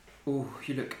Oh,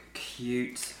 you look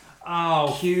cute.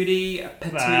 Oh, Cutie,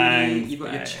 patootie. thanks, You've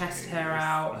got your chest hair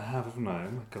out. I have, haven't I?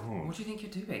 Oh my god. What do you think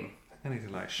you're doing? I need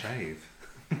to shave.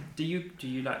 Do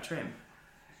you like trim?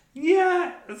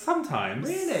 Yeah, sometimes.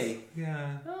 Really?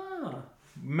 Yeah. Ah.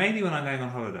 Mainly when I'm going on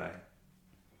holiday.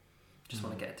 Just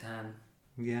want to get a tan.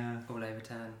 Yeah. All over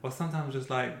tan. Or sometimes just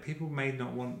people may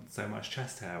not want so much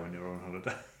chest hair when you're on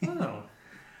holiday. Oh.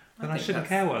 Then I shouldn't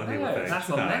care what other people think. That's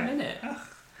should on I? them, isn't it?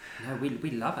 No,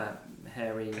 we love a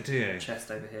hairy Do you?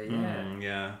 chest over here, yeah.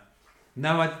 Yeah.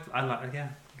 No, I like, yeah.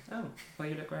 Oh, well,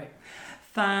 you look great.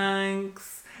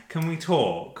 Thanks. Can we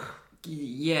talk?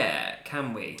 Yeah,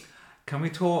 can we? Can we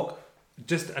talk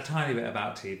just a tiny bit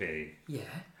about TV? Yeah.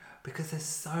 Because there's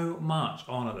so much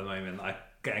on at the moment that I'm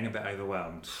getting a bit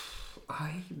overwhelmed.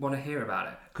 I want to hear about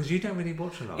it. Because you don't really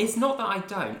watch a lot. It's not that I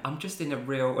don't. I'm just in a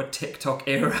real TikTok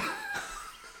era.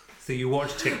 So you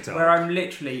watch TikTok? Where I'm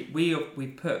literally... We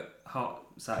put heart...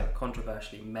 So,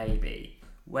 controversially, maybe.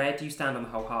 Where do you stand on the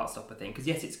whole Heartstopper thing? Because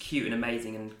yes, it's cute and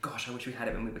amazing and gosh, I wish we had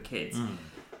it when we were kids.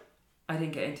 I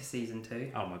didn't get into season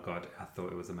 2. Oh my god, I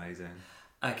thought it was amazing.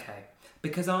 Okay.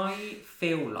 Because I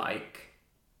feel like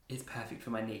it's perfect for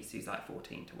my niece who's like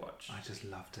 14 to watch. I just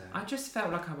loved it. I just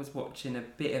felt like I was watching a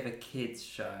bit of a kids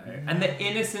show, and the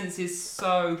innocence is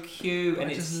so cute, and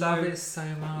I it's just so love it so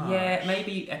much. yeah.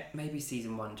 Maybe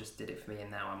season 1 just did it for me, and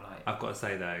now I'm like, I've got to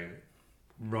say though,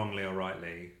 wrongly or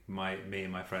rightly, me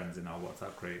and my friends in our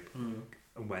WhatsApp group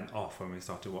went off when we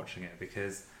started watching it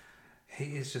because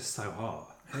he is just so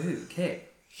hot. who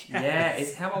Kit? Yes. Yeah,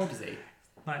 it's how old is he?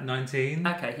 Like 19.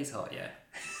 Okay, he's hot. Yeah.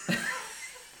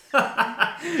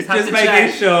 Just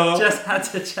making sure. Just had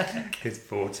to check. He's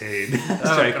 14. Oh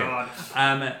Joking.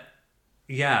 god.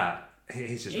 Yeah,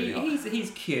 he's just really hot.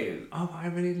 He's cute. Oh, I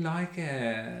really like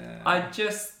it. I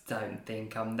just don't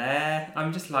think I'm there.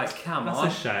 I'm just like, come on.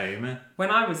 That's a shame. When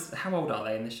I was, how old are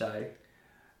they in the show?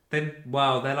 They're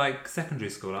like secondary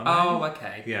school, aren't they? Oh,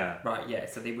 okay. Yeah. Right, yeah,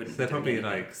 so they wouldn't... So they're be doing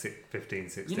probably anything. 15,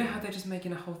 16. You know how they're just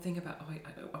making a whole thing about,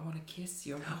 I want to kiss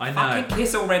you. I know. Fucking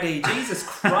kiss already. Jesus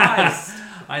Christ.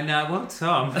 I know. Well,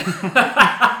 Tom.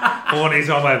 Horny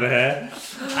Tom over here.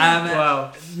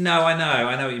 Well... No, I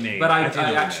know what you mean. But I do know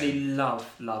what you actually mean. love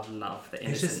the innocence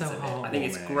It's just so of it. I think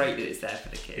it's heartwarming. great that it's there for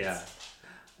the kids. Yeah.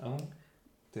 Oh,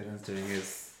 Dylan's doing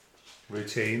his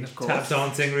routine. Of course. Tap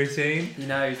dancing routine. He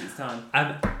knows it's time.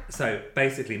 So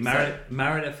basically,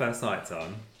 Married at First Sight's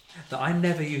on, that I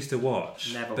never used to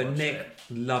watch. Never but watched Nick it.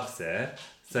 loves it.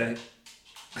 So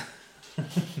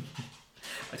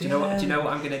Do you know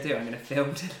what I'm going to do? I'm going to film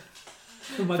it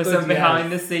oh my for God, some yes.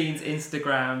 behind the scenes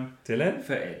Instagram Dylan,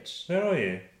 footage. where are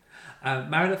you?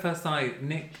 Married at First Sight,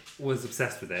 Nick was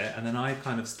obsessed with it, and then I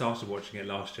kind of started watching it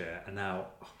last year, and now,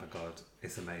 oh my god,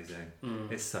 it's amazing.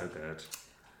 It's so good.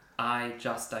 I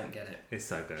just don't get it. It's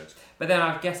so good. But then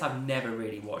I guess I've never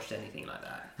really watched anything like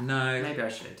that. No, Maybe I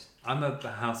should. I'm a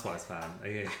Housewives fan. Are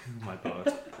you? Oh my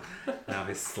god. Now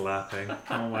he's slapping.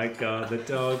 Oh my god, the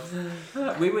dogs.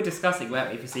 We were discussing,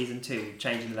 weren't we, for season 2,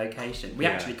 changing the location. We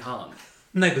Yeah. actually can't.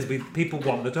 No, because people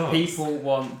want the dogs. People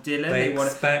want Dylan. They want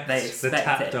expect They the expect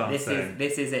tap it. dancing.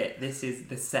 This is it. This is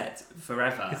the set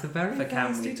forever. It's a very for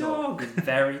Can thirsty We Talk. dog. It's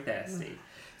very thirsty.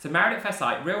 So Married at First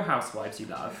Sight, Real Housewives you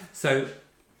love. So,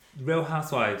 Real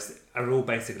Housewives are all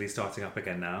basically starting up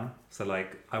again now. So,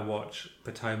 I watch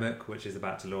Potomac, which is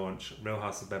about to launch, Real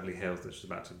House of Beverly Hills, which is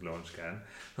about to launch again.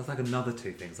 That's another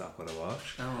 2 things that I've got to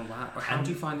watch. Oh wow! How do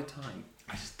you find the time?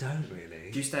 I just don't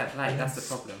really. Do you stay up late? That's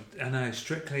the problem. I know,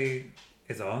 Strictly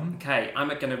is on. Okay, I'm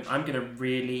gonna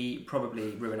really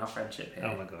probably ruin our friendship here.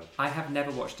 Oh my god. I have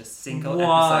never watched a single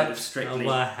What episode of Strictly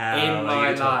the hell in my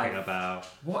are you talking life. about?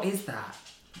 What is that?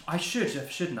 I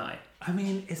shouldn't I? I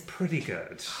mean, it's pretty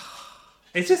good.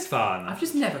 It's just fun. I've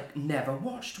just never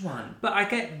watched one. But I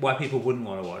get why people wouldn't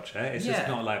want to watch it. It's just Yeah.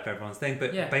 not like everyone's thing.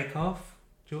 But Yeah. Bake Off?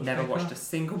 Do you watch Never Bake watched Off? a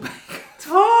single Bake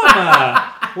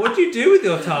Tom! What do you do with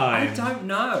your time? I don't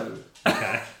know.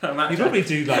 Okay. I'm You actually- probably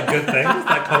do good things,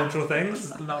 cultural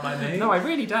things, not like me. No, I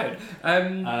really don't. I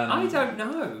don't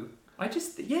know. I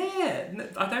just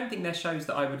I don't think they're shows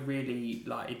that I would really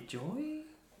enjoy.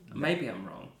 Maybe I'm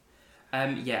wrong.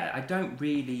 I don't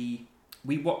really.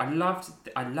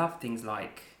 I loved things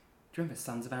like. Do you remember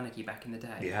Sons of Anarchy back in the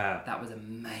day? Yeah. That was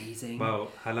amazing. Well,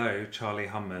 hello, Charlie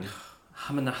Hunnam.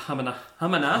 Humana.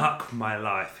 Fuck my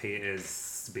life, he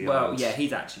is beyond. Well, yeah,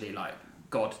 he's actually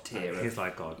god tier. He's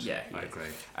like God. Yeah, he I is.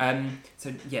 agree.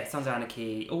 So yeah, Sons of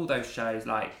Anarchy, all those shows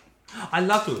I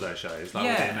loved all those shows, all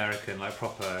Yeah. the American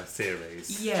proper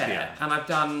series. Yeah, and I've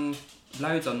done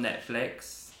loads on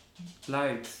Netflix.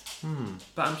 Loads.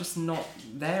 But I'm just not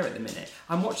there at the minute.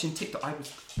 I'm watching TikTok. I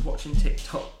was watching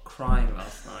TikTok crying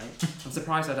last night. I'm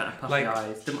surprised I don't have puffy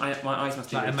eyes. My eyes must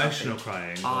be like really emotional puffy.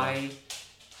 crying. I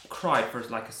cried for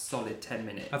like a solid 10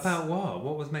 minutes. About what?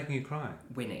 What was making you cry?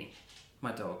 Winnie,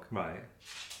 my dog. Right.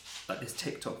 Like this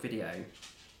TikTok video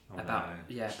about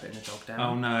putting a dog down.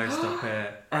 Oh no, stop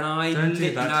it. And I don't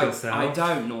do that to yourself. I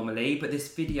don't normally, but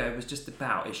this video was just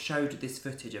about, it showed this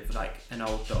footage of like an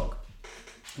old dog,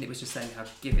 and it was just saying how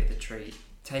give it the treat,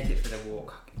 take it for the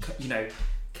walk, you know,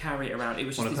 carry it around. It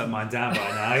was just want to put mine down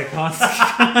right now. You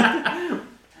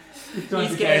can't.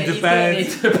 He's getting into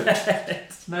bed.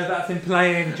 No, that's him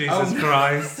playing. Jesus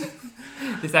Christ.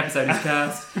 This episode is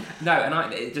cursed. No,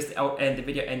 and the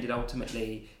video ended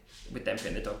ultimately with them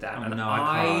putting the dog down. Oh, and no,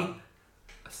 I can't.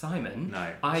 Simon,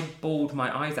 no. I bawled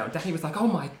my eyes out. Danny was like, oh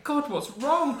my God, what's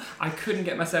wrong? I couldn't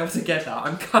get myself together.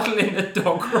 I'm cuddling the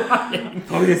dog crying.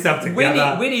 Pull yourself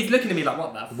together. Winnie's looking at me like,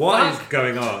 what the What fuck? is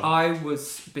going on? I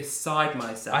was beside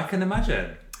myself. I can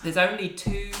imagine. There's only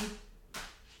two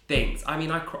things. I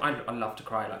mean, I love to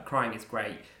cry. Like, crying is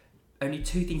great. Only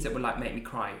two things that would like make me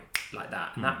cry like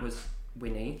that. And that was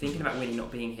Winnie. Thinking about Winnie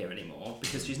not being here anymore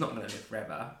because she's not going to live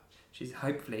forever. She's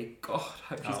hopefully, God, I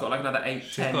hope she's got like another 8, 10.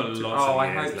 She's got lots of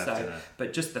I years hope left so. in her.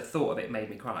 But just the thought of it made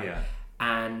me cry. Yeah.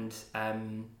 And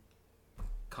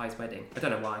Kai's wedding. I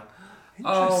don't know why.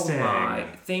 Interesting. Oh my!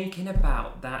 Thinking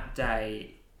about that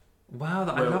day. Wow,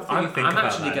 I love that you think I'm about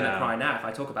actually that going to now. cry now if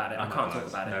I talk about it. Oh I my can't God. talk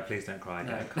about it. No, please don't cry.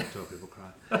 No. I can't talk people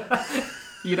cry.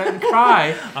 You don't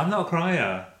cry. I'm not a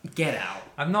crier. Get out.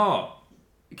 I'm not.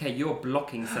 Okay, you're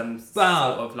blocking some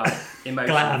Well, sort of like emotions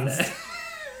glands. there.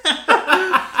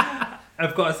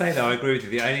 I've got to say though, I agree with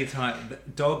you. The only time the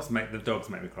dogs make me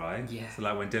cry. Yeah. So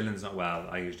like when Dylan's not well,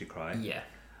 I usually cry. Yeah.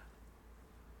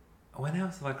 When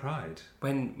else have I cried?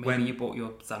 When you brought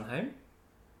your son home?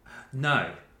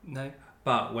 No. No.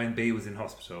 But when B was in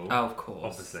hospital. Oh, of course.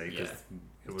 Obviously, because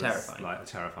it was terrifying. like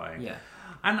terrifying. Yeah.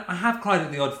 And I have cried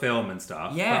at the odd film and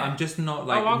stuff. Yeah. But I'm just not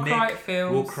like I'll Nick cry at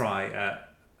films. will cry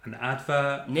at an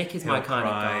advert. Nick is He'll my kind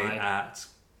of cry guy. at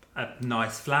a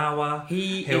nice flower.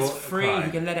 He He'll is free. cry.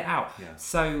 He can let it out. Yeah.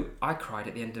 So I cried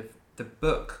at the end of the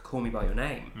book, Call Me By Your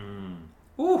Name.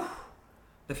 Mm. Ooh.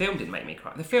 The film didn't make me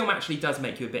cry. The film actually does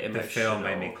make you a bit emotional. The film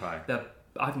made me cry.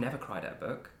 I've never cried at a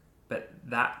book, but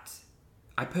that...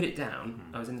 I put it down.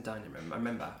 I was in the dining room, I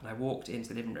remember, and I walked into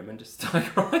the living room and just started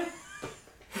crying.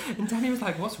 And Danny was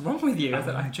like, what's wrong with you? I was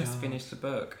like, I've just finished the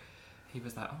book. He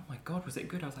was like, oh my God, was it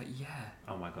good? I was like, yeah.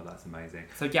 Oh my God, that's amazing.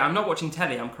 So yeah, I'm not watching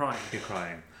telly, I'm crying. You're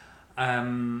crying.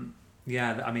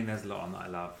 Yeah, I mean, there's a lot on that I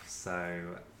love,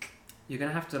 so... You're going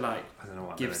to have to like I don't know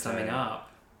what I'm give gonna something do. up.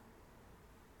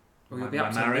 Or you'll My be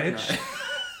up till marriage. midnight.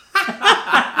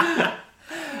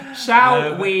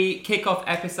 Shall we kick off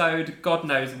episode, God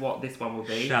knows what this one will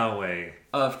be, Shall we?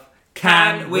 of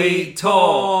Can We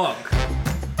Talk?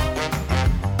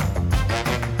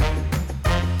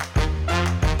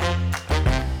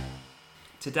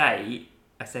 Today,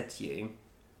 I said to you,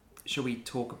 shall we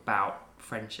talk about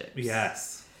friendships?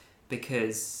 Yes.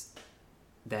 Because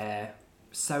they're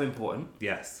so important.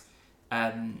 Yes.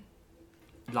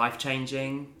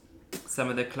 Life-changing. Some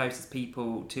of the closest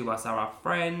people to us are our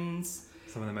friends.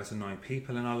 Some of the most annoying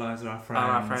people in our lives are our friends.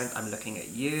 Are our friends. I'm looking at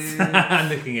you. I'm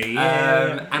looking at you.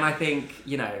 And I think,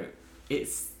 you know,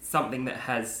 it's something that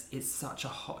it's such a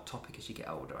hot topic as you get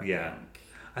older, I think.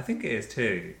 I think it is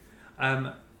too.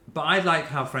 But I like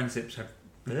how friendships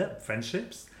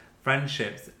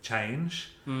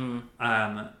change. And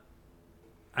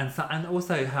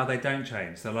also how they don't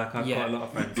change. So like I've got a lot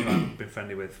of friends who I've been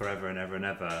friendly with forever and ever and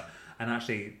ever. And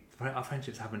actually our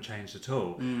friendships haven't changed at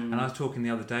all. And I was talking the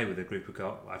other day with a group of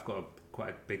I've got quite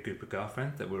a big group of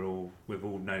girlfriends that we've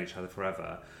all known each other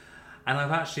forever. And I've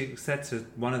actually said to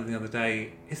one of them the other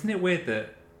day, isn't it weird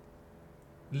that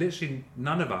literally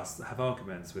none of us have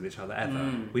arguments with each other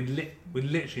ever? We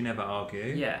literally never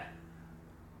argue. Yeah.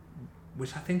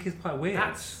 Which I think is quite weird.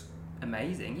 That's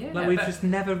amazing, yeah. Like we've just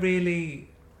never really,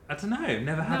 I don't know,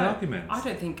 never had arguments. I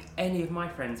don't think any of my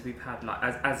friends we've had, like,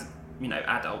 as you know,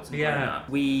 adults and Yeah. grown up,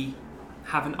 we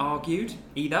haven't argued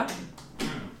either. Do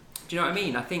you know what I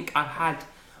mean? I think I've had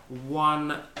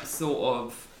one sort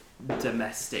of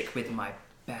domestic with my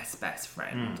best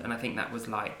friend, and I think that was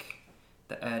like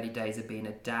the early days of being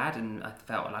a dad, and I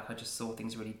felt like I just saw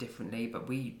things really differently, but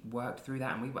we worked through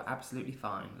that and we were absolutely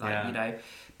fine. Like, you know,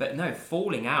 but no,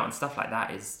 falling out and stuff like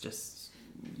that is just,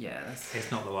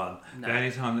 it's not the one. No. The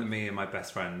only time that me and my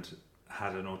best friend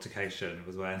had an altercation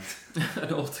was when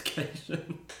an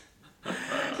altercation.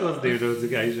 it wasn't even an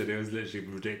altercation, it was literally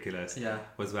ridiculous. Yeah.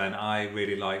 Was when I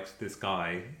really liked this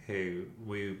guy who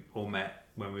we all met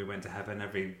when we went to heaven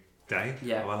every day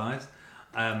Yeah. of our lives.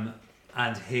 And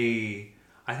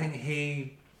I think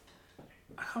he,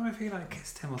 I can't remember if he like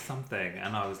kissed him or something,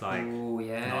 and I was like, oh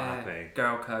yeah, not happy.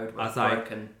 Girl code I was was like,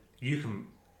 broken. you can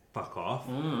fuck off.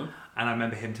 And I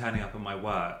remember him turning up at my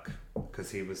work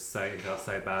because he felt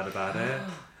so bad about it.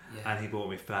 Yeah. And he bought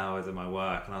me flowers at my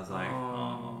work, and I was like,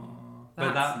 oh.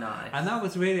 That's nice. And that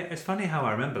was really, it's funny how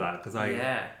I remember that, because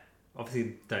I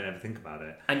obviously don't ever think about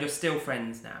it. And you're still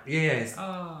friends now? Yeah.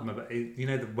 You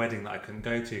know the wedding that I couldn't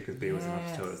go to because B was in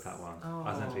hospital, it was that one. Oh.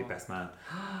 I was meant to be best man.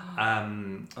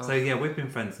 So yeah, we've been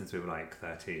friends since we were like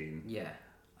 13. Yeah.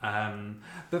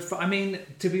 But I mean,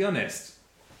 to be honest,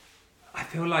 I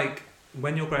feel like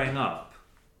when you're growing up,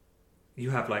 you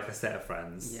have like a set of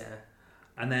friends. Yeah.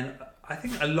 And then I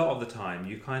think a lot of the time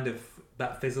you kind of,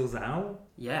 that fizzles out.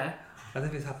 Yeah. I don't know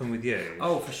if it's happened with you.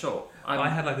 Oh, for sure. I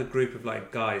had like a group of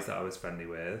like guys that I was friendly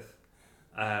with.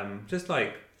 Just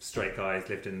like straight guys,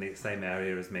 lived in the same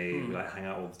area as me, we like hang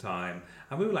out all the time.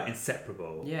 And we were like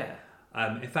inseparable. Yeah.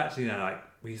 In fact, you know, like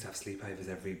we used to have sleepovers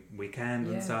every weekend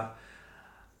and Yeah. stuff.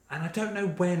 And I don't know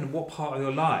what part of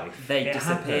your life They it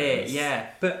disappear, happens, yeah.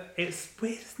 But it's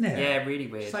weird, isn't it? Yeah, really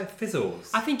weird. It's like fizzles.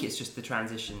 I think it's just the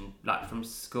transition, like from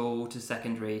school to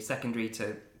secondary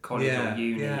to college Yeah, or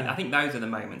uni. yeah. I think those are the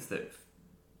moments that.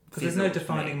 Because there's no fizzle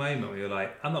for me. defining moment where you're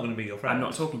like, I'm not going to be your friend. I'm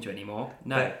not talking to you anymore.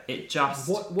 No, But it just.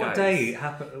 What goes. day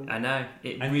happened? I know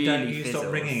it And really you fizzles.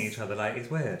 stop ringing each other, like it's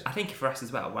weird. I think for us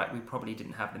as well, right? We probably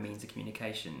didn't have the means of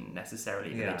communication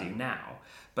necessarily that Yeah. they do now.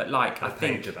 But like, I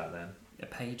think pager back then. a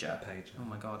pager. Pager. Oh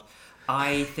my god.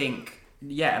 I think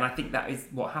and I think that is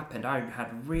what happened. I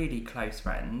had really close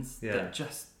friends that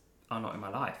just are not in my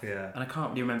life. Yeah. And I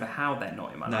can't really remember how they're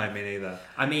not in my life. No, me neither.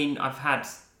 I mean, I've had,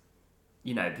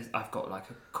 I've got like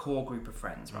a core group of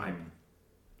friends, right?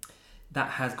 That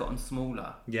has gotten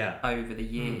smaller Yeah. over the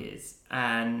years,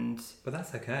 and But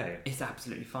that's okay. it's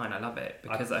absolutely fine. I love it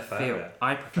because I I prefer feel it.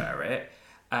 I prefer it.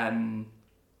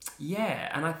 Yeah,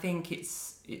 and I think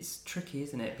it's tricky,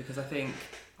 isn't it? Because I think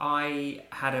I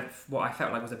had what I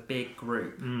felt like was a big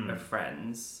group of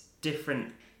friends,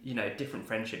 different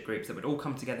friendship groups that would all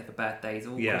come together for birthdays,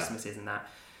 all Christmases and that.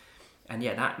 And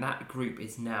yeah, that group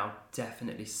is now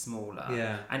definitely smaller.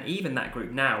 Yeah. And even that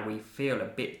group now, we feel a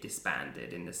bit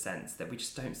disbanded in the sense that we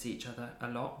just don't see each other a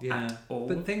lot at all.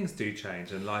 But things do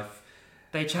change and life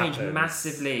They change happens.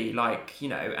 massively,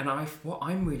 and what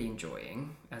I'm really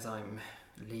enjoying as I'm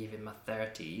leaving my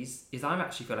 30s is I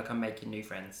actually feel like I'm making new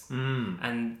friends.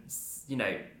 And,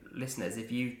 listeners,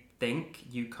 if you think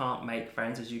you can't make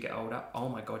friends as you get older, oh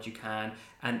my God, you can.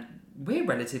 And we're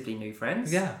relatively new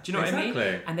friends. Yeah, Do you know what I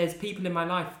exactly. mean? And there's people in my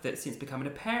life that since becoming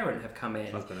a parent have come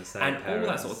in. I was going to say and all that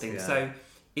parents, sort of thing. yeah. So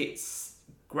it's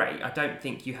great. I don't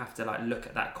think you have to look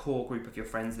at that core group of your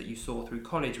friends that you saw through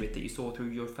college with, that you saw through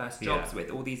your first jobs with,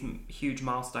 all these huge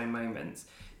milestone moments.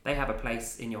 They have a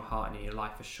place in your heart and in your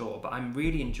life for sure. But I'm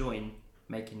really enjoying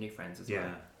making new friends as well.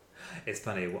 Yeah. It's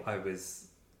funny,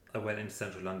 I went into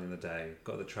central London the day,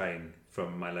 got the train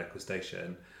from my local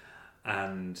station,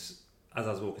 and as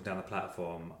I was walking down the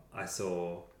platform, I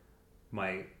saw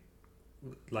my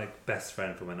best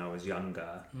friend from when I was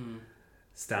younger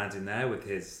standing there with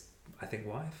his, I think,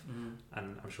 wife,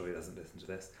 and I'm sure he doesn't listen to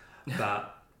this,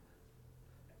 but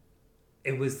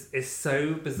it's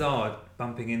so bizarre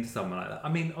bumping into someone like that. I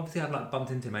mean, obviously I've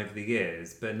bumped into him over the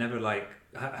years, but never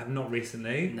have not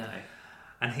recently. No.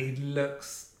 And he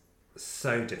looks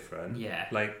so different. Yeah.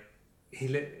 I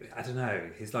don't know,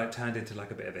 he's turned into a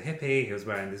bit of a hippie. He was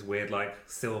wearing this weird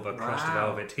silver crushed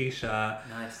velvet t-shirt.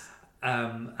 Nice.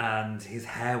 And his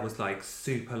hair was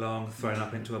super long, thrown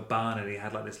up into a bun, and he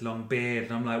had this long beard,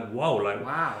 and I'm like, whoa,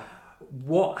 wow,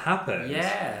 what happened?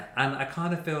 Yeah. And I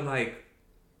kind of feel I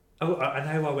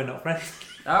know why we're not friends.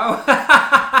 Oh.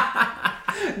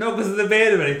 Not because of the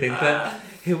beard or anything, but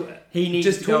he needs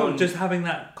just to go on. just having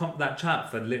that chat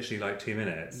for literally 2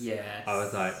 minutes. Yes. I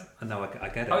was like, no, I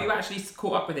get it. Oh, you actually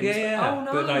caught up with him? Yeah.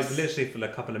 Oh, nice. But literally for a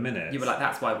couple of minutes. You were like,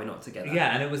 that's why we're not together.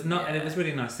 Yeah, and it was not, and it was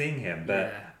really nice seeing him. But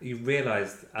Yeah. you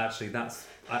realised actually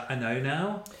I know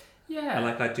now. Yeah. And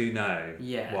I do know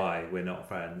Yeah. why we're not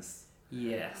friends.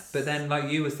 Yes. But then,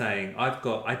 you were saying,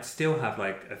 I still have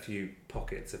a few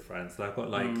pockets of friends. So I've got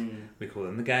we call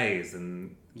them the gays,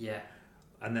 and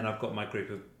then I've got my group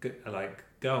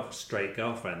of straight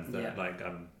girlfriends that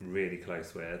I'm really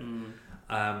close with.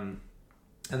 And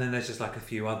then there's just a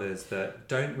few others that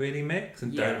don't really mix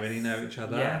and don't really know each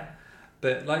other. Yeah.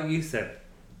 But like you said,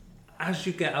 as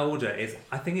you get older,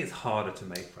 I think it's harder to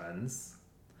make friends.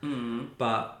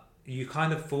 But you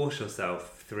kind of force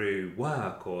yourself through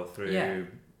work or through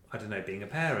I don't know, being a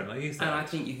parent, like you said. And I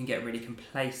think you can get really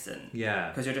complacent. Yeah.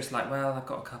 Because you're just like, well, I've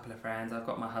got a couple of friends, I've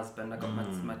got my husband, I've got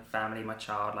my family, my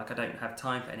child, like I don't have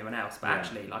time for anyone else. But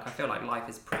actually, like I feel like life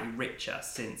is pretty richer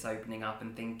since opening up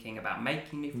and thinking about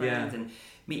making new friends and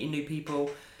meeting new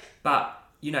people. But,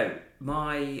 you know,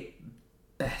 my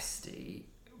bestie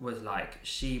was like,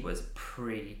 she was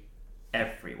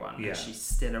everyone, and she's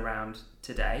still around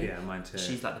today. Yeah, mine too.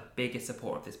 She's like the biggest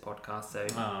supporter of this podcast. So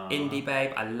Indy,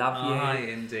 babe, I love you. Hi,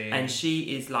 Indy. And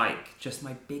she is like just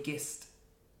my biggest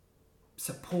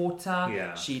supporter.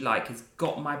 Yeah. She like has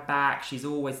got my back. She's the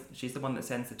one that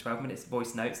sends the 12 minutes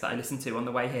voice notes that I listen to on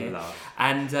the way here. Love.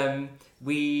 And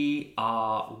we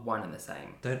are one and the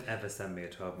same. Don't ever send me a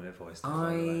 12-minute voice note.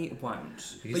 I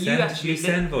won't. You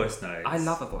send voice notes. I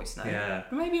love a voice note. Yeah.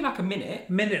 Maybe like a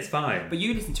minute. Minute's fine. But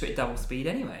you listen to it double speed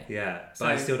anyway. Yeah, but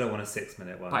I still don't want a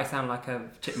 6-minute one. But I sound like a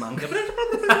chipmunk.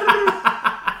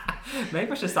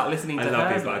 Maybe I should start listening to I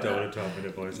love hers it, but I like don't that. want a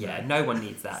 12-minute voice note. Yeah, no one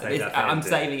needs that. Save that for I'm Indy.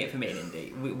 saving it for me and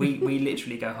Indy. We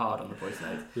literally go hard on the voice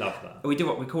notes. Love that. We do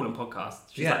what we call them podcasts.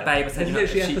 She's Yeah. like, babe, I sent you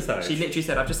It's literally episodes. She literally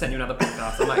said, I've just sent you another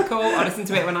podcast. I'm like, cool, I listen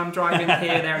to it when I'm driving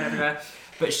here, there and everywhere.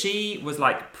 But she was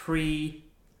like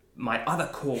my other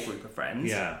core group of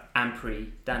friends and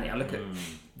pre-Danny. I look at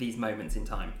these moments in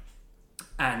time.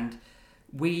 And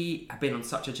we have been on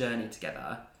such a journey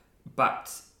together, but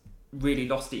really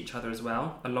lost each other as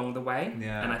well along the way.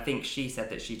 Yeah. And I think she said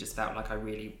that she just felt like I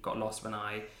really got lost when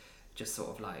I just sort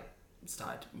of like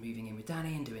started moving in with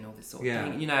Danny and doing all this sort of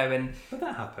thing, you know, and but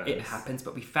that happens. It happens,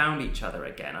 but we found each other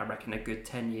again, I reckon a good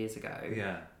 10 years ago.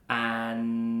 Yeah.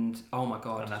 And oh my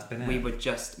God, and that's been we it. were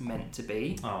just meant to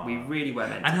be. Aww. We really were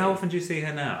meant to And be. how often do you see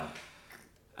her now?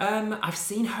 I've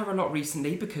seen her a lot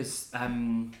recently because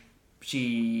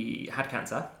she had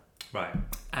cancer. Right.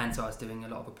 And so I was doing a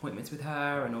lot of appointments with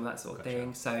her and all that sort of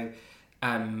thing. So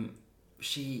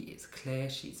she is clear.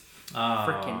 She's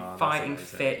freaking fighting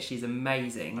fit. She's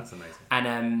amazing. That's amazing.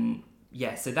 And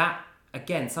so that,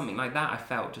 again, something like that I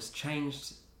felt just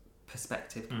changed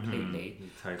perspective completely.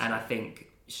 Totally. And I think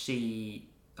she,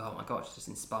 oh my God, she just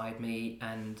inspired me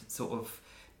and sort of,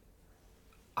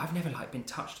 I've never like been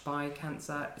touched by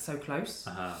cancer so close.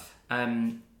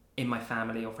 In my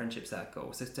family or friendship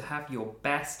circle. So to have your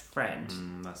best friend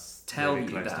tell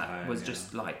really you that was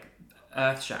just like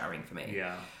earth-shattering for me.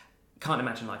 Yeah. Can't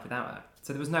imagine life without her.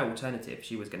 So there was no alternative.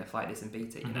 She was going to fight this and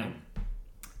beat it, you know.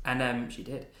 And she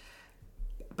did.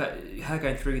 But her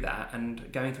going through that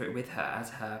and going through it with her as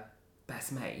her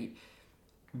best mate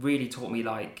really taught me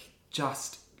like,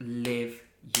 just live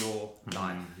your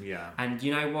life. Yeah. And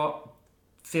you know what?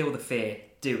 Feel the fear.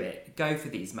 Do it. Go for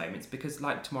these moments because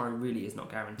like tomorrow really is not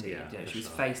guaranteed. Yeah, you know, she was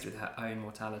sure. faced with her own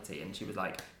mortality and she was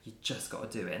like, you just got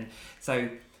to do it. And so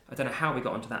I don't know how we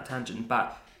got onto that tangent,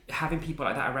 but having people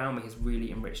like that around me has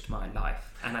really enriched my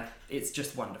life. And it's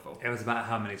just wonderful. It was about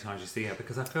how many times you see her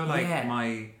because I feel like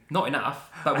Not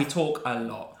enough, but we talk a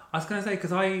lot. I was going to say,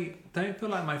 because I don't feel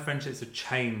like my friendships have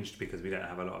changed because we don't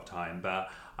have a lot of time,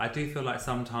 but I do feel like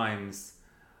sometimes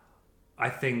I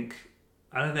think,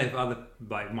 I don't know if other,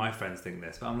 like my friends think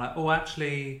this, but I'm like, oh,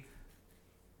 actually,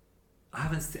 I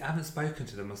haven't spoken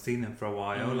to them or seen them for a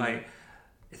while. Like,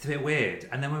 it's a bit weird.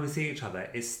 And then when we see each other,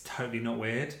 it's totally not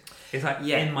weird. It's like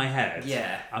in my head.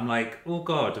 Yeah. I'm like, oh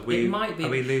God, are we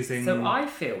losing? So I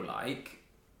feel like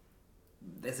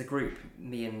there's a group,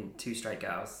 me and two straight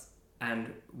girls,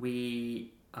 and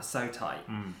we are so tight.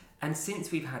 And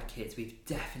since we've had kids, we've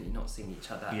definitely not seen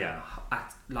each other.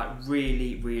 Like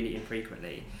really, really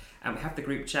infrequently. And we have the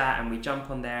group chat and we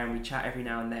jump on there and we chat every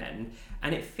now and then.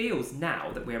 And it feels now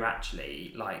that we're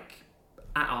actually like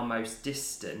at our most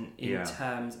distant in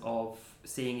terms of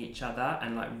seeing each other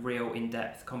and like real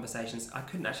in-depth conversations. I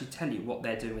couldn't actually tell you what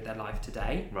they're doing with their life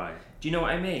today. Right. Do you know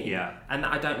what I mean? Yeah. And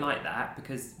I don't like that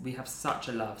because we have such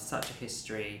a love, such a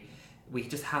history. We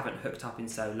just haven't hooked up in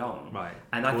so long. Right.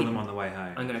 And Call I think them on the way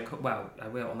home. I'm going to, I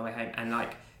will on the way home. And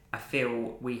like, I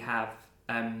feel we have,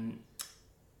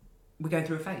 we're going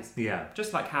through a phase. Yeah.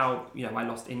 Just like how, you know, I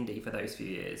lost Indy for those few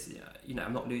years. You know,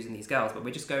 I'm not losing these girls, but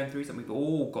we're just going through something. We've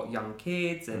all got young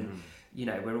kids and, you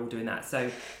know, we're all doing that. So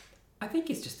I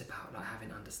think it's just about like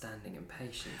having understanding and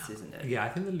patience, isn't it? Yeah, I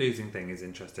think the losing thing is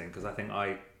interesting because I think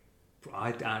I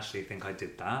actually think I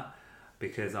did that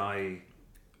because I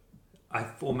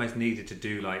almost needed to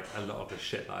do like a lot of the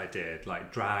shit that I did.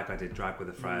 Like I did drag with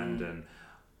a friend and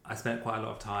I spent quite a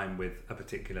lot of time with a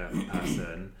particular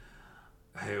person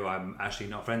who I'm actually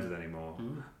not friends with anymore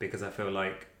because I feel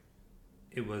like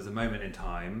it was a moment in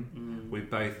time. We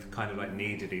both kind of like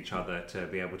needed each other to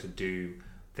be able to do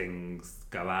things,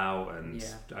 go out and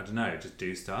I don't know, just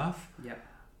do stuff. Yeah.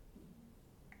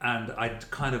 And I'd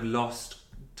kind of lost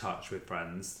touch with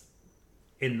friends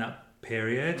in that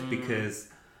period because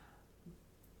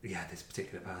this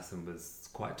particular person was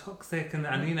quite toxic and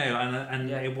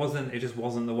it just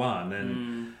wasn't the one,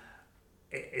 and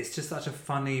it's just such a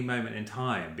funny moment in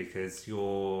time because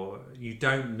you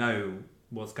don't know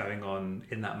what's going on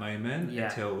in that moment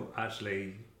until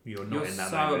actually you're not in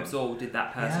that moment. You're so absorbed in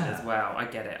that person as well. I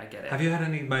get it. Have you had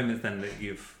any moments then that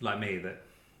you've, like me, that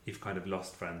you've kind of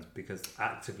lost friends because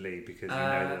you know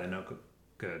that they're not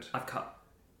good? I've cut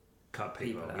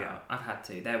people out. Yeah. I've had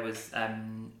to. There was,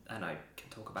 and I can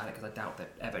talk about it because I doubt they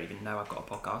ever even know I've got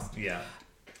a podcast. Yeah.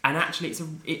 And actually,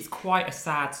 it's quite a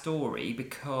sad story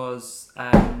because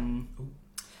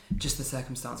just the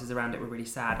circumstances around it were really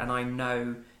sad. And I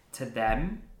know to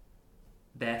them,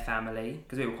 their family,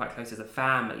 because we were quite close as a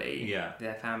family,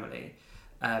 their family,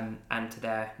 and to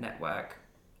their network,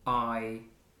 I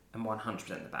am 100%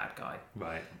 the bad guy.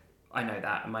 Right. I know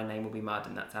that, and my name will be mud,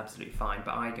 and that's absolutely fine.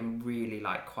 But I am really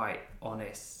quite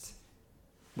honest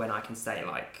when I can say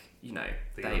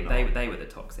they were the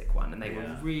toxic one, and they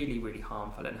were really, really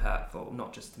harmful and hurtful,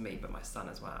 not just to me but my son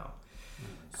as well.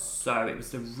 Oh, so it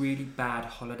was a really bad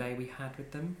holiday we had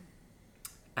with them,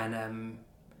 and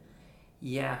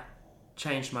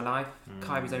changed my life.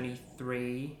 Kai was only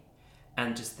 3,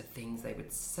 and just the things they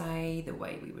would say, the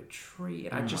way we would treat.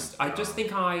 I just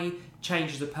think I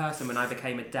changed as a person when I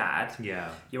became a dad. Yeah.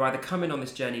 You're either coming on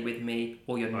this journey with me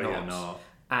or you're not.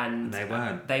 And they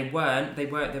weren't. They weren't. There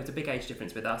was a big age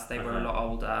difference with us. They were a lot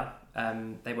older.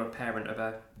 They were a parent of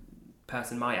a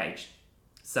person my age.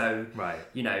 So,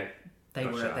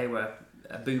 they were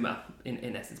a boomer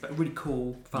in essence, but a really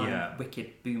cool, fun,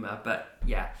 wicked boomer. But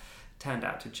turned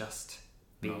out to just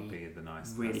not be the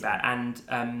nice really person.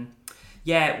 bad.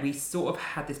 And we sort of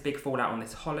had this big fallout on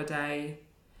this holiday,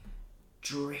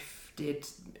 drifted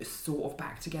sort of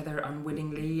back together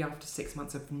unwillingly after 6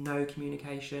 months of no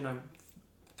communication.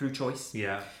 Through choice.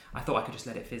 Yeah. I thought I could just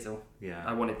let it fizzle. Yeah.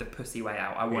 I wanted the pussy way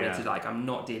out. I wanted to I'm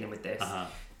not dealing with this.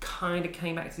 Kind of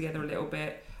came back together a little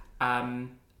bit. And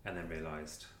then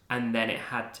realised. And then it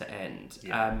had to end.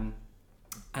 Yeah.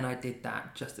 And I did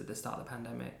that just at the start of the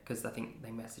pandemic because I think they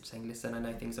messaged saying, listen, I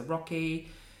know things are rocky.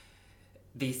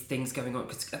 These things going on,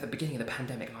 because at the beginning of the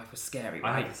pandemic, life was scary,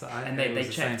 right? And they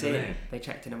checked in. They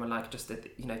checked in and were like, just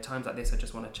times like this, I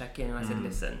just want to check in. And I said,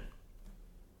 listen,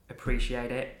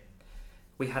 appreciate it.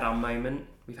 We had our moment.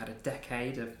 We've had a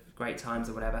decade of great times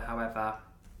or whatever. However,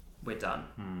 we're done.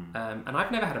 And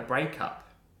I've never had a breakup.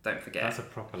 Don't forget. That's a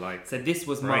proper So this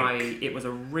was it was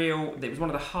one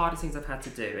of the hardest things I've had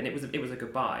to do, and it was a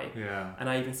goodbye. Yeah. And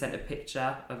I even sent a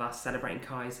picture of us celebrating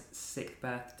Kai's 6th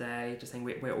birthday, just saying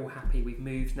we're all happy. We've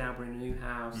moved now. We're in a new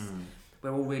house.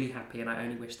 We're all really happy, and I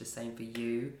only wish the same for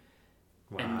you.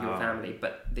 Wow. And your family,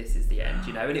 but this is the end,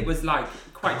 and it was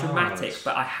quite dramatic,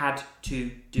 but I had to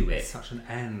do it. It's such an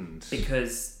end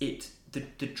because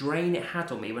the drain it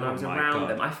had on me when I was around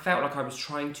them, I felt like I was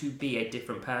trying to be a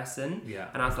different person,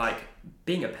 and I was like,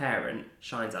 being a parent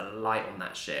shines a light on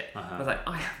that shit. I was like,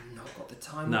 I have not got the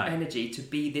time or energy to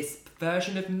be this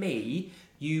version of me.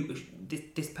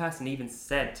 This person even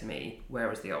said to me, where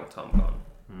has the old Tom gone?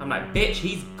 I'm like, bitch,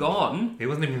 he's gone. He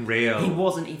wasn't even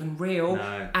real.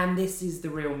 No. And this is the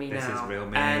real me now. This is real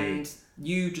me. And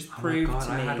you just proved to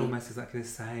me. I had almost exactly the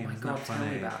same. Oh my God, tell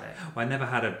me about it. Well, I never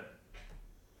had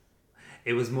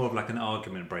it was more of an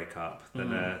argument breakup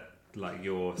than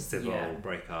your civil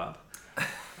breakup.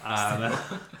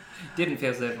 Didn't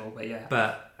feel civil, but yeah.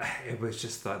 But it was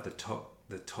just the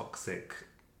toxic.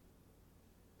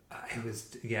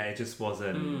 It just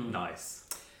wasn't nice.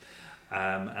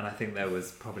 And I think there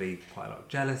was probably quite a lot of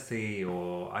jealousy,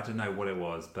 or I don't know what it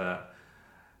was, but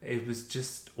it was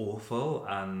just awful.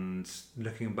 And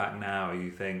looking back now,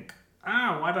 you think,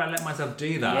 why did I let myself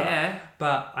do that? Yeah.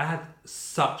 But I had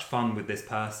such fun with this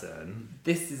person.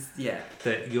 This is,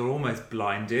 that you're almost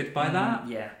blinded by that.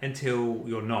 Yeah. Until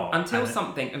you're not. And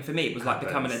for me, it was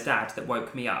becoming a dad that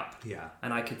woke me up. Yeah.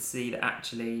 And I could see that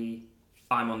actually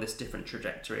I'm on this different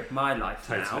trajectory of my life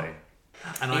now.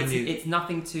 And it's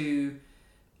nothing to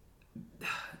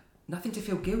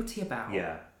feel guilty about.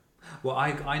 Yeah. Well,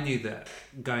 I knew that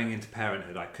going into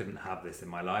parenthood, I couldn't have this in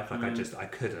my life. I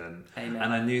couldn't. Amen.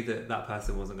 And I knew that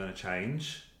person wasn't going to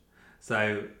change.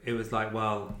 So it was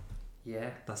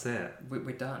that's it.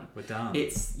 We're done. We're done.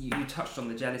 It's you touched on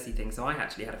the jealousy thing. So I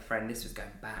actually had a friend. This was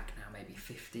going back now, maybe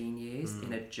 15 years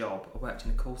in a job. I worked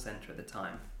in a call centre at the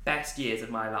time. Best years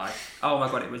of my life. Oh my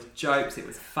God, it was jokes. It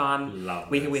was fun.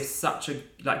 We were such a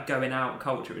going out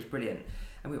culture. It was brilliant,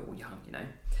 and we were all young,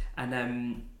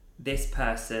 And this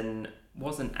person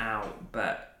wasn't out,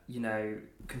 but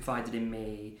confided in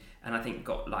me, and I think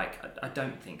got I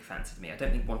don't think fancied me. I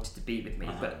don't think wanted to be with me,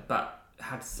 but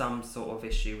had some sort of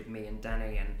issue with me and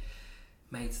Danny and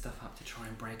made stuff up to try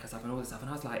and break us up and all this stuff. And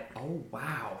I was like, oh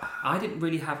wow, I didn't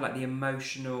really have like the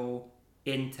emotional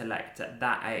intellect at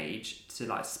that age to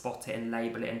like spot it and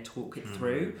label it and talk it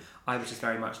through. I was just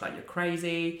very much like, you're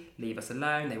crazy, leave us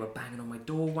alone. They were banging on my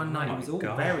door one night. It was all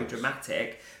very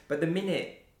dramatic. But the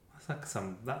minute that's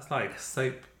like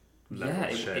soap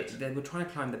level shit. They were trying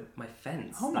to climb my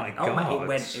fence. Oh my god!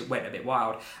 It went a bit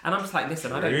wild. And I'm just like,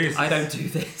 listen, I don't do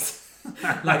this.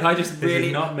 Like I just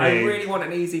really, I really want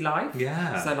an easy life.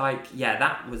 Yeah. So like, yeah,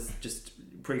 that was just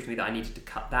proved to me that I needed to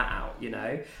cut that out, you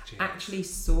know. Jeez. Actually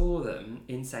saw them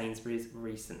in Sainsbury's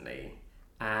recently.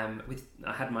 I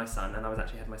had my son, and I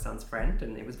had my son's friend,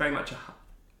 and it was very much a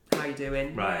how you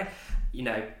doing? Right. Yeah. You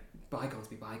know, bygones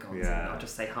be bygones, yeah. and I'll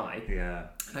just say hi. Yeah.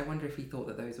 And I wonder if he thought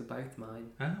that those were both mine.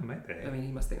 Oh, maybe. I mean,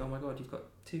 he must think, oh my god, you've got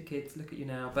 2 kids, look at you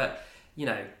now. But, you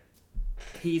know,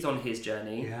 he's on his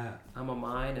journey. Yeah. I'm on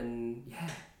mine, and yeah.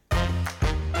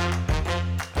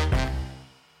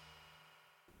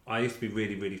 I used to be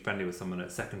really, really friendly with someone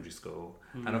at secondary school,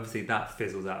 and obviously that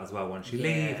fizzles out as well once you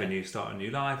leave and you start a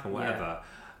new life and whatever. Yeah.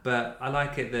 But I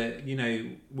like it that, you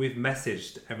know, we've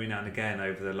messaged every now and again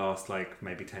over the last like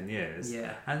maybe 10 years.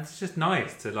 Yeah. And it's just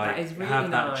nice to like really have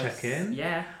nice. that check-in.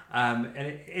 Yeah. And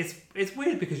it's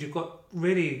weird because you've got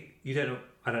really,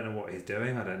 I don't know what he's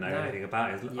doing. I don't know anything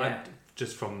about it.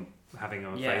 Just from having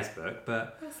him on Facebook,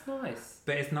 but that's nice.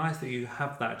 But it's nice that you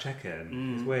have that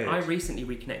check-in. It's weird. I recently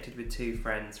reconnected with 2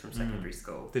 friends from secondary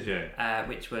school. Did you?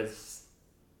 Which was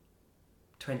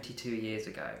 22 years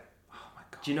ago. Oh my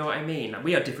god! Do you know what I mean? Like,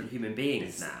 we are different human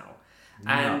beings now,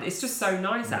 and it's just so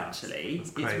nice. Actually,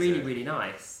 it's really, really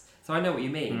nice. So I know what you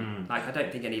mean. Like, I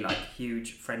don't think any like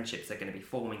huge friendships are going to be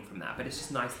forming from that, but it's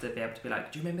just nice to be able to be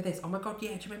like, do you remember this? Oh my god,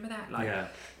 yeah. Do you remember that? Like,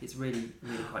 it's really,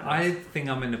 really quite nice. I think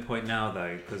I'm in the point now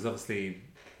though, because obviously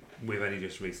we've only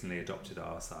just recently adopted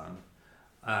our son.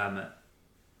 I'm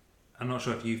not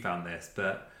sure if you found this,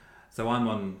 but so I'm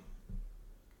on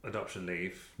adoption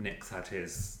leave. Nick's had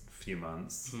his few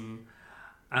months,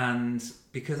 and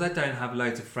because I don't have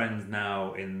loads of friends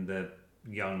now in the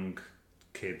young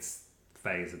kids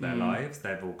phase of their lives,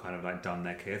 they've all kind of like done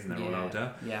their kids and they're all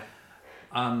older. Yeah.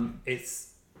 I'm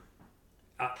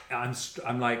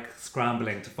like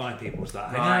scrambling to find people to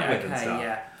like hang out with and stuff.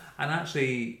 Yeah. And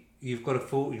actually, you've got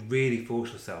to really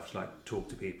force yourself to like talk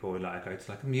to people. Like I go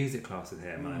to like a music class with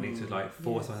him, and I need to like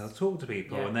force myself to talk to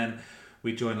people. And then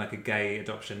we join like a gay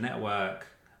adoption network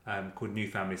called New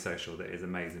Family Social that is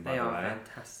amazing, by the way. They are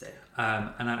fantastic.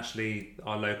 And actually,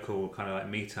 our local kind of like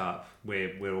meetup,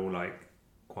 we're all like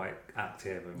quite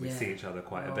active and we see each other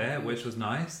quite a bit, which was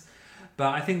nice.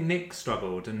 But I think Nick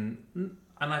struggled, and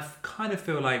I kind of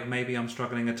feel like maybe I'm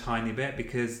struggling a tiny bit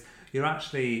because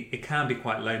it can be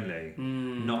quite lonely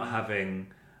not having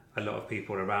a lot of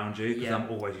people around you, because I'm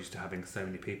always used to having so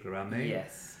many people around me.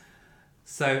 Yes.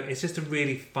 So it's just a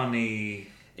really funny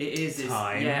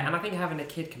time. And I think having a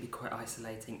kid can be quite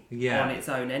isolating on its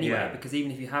own anyway, because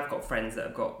even if you have got friends that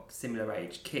have got similar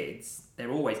age kids, they're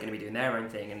always going to be doing their own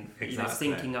thing, and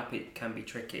syncing up it can be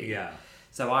tricky. Yeah.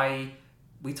 So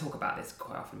we talk about this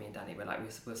quite often, me and Danny. We're like,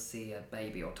 we'll see a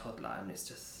baby or toddler, and it's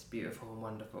just beautiful and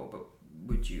wonderful. But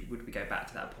would we go back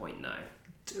to that point? No.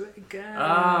 Do it again.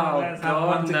 Oh, let's have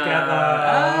one together.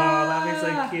 Oh, that'd be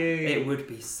so cute. It would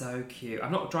be so cute.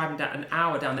 I'm not driving down an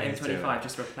hour down the M25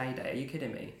 just for a play day. Are you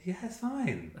kidding me? Yeah, it's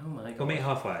fine. Oh my god. We'll meet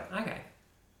halfway. Okay.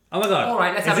 Oh my god. All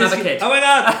right, let's have another kid. Oh my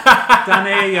god.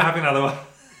 Danny, you're having another one.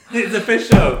 It's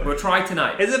official. We'll try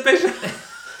tonight. It's official.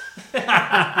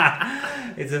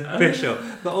 It's official.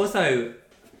 But also,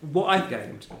 what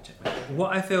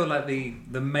I feel like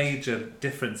the major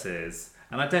differences,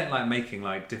 and I don't like making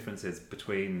like differences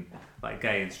between like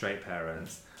gay and straight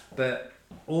parents, but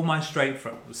all my straight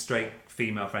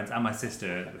female friends and my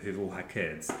sister who've all had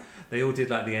kids, they all did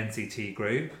like the NCT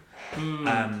group,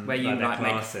 where you like their like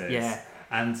classes,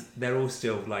 and they're all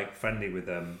still like friendly with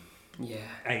them.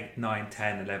 8, 9,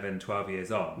 10, 11, 12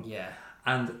 years on. Yeah.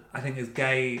 And I think as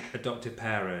gay adoptive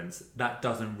parents, that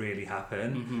doesn't really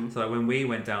happen. So like when we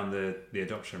went down the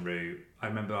adoption route, I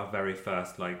remember our very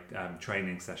first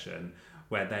training session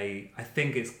where I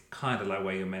think it's kind of like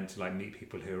where you're meant to like meet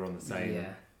people who are on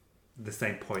the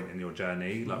same point in your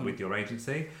journey, like with your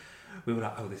agency. We were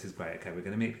like, oh, this is great. Okay, we're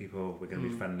going to meet people. We're going to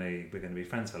be friendly. We're going to be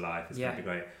friends for life. It's going to be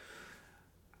great.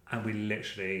 And we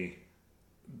literally...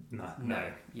 No.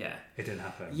 Yeah. It didn't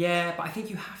happen. Yeah, but I think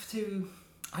you have to...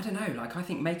 I don't know. Like, I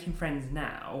think making friends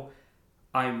now,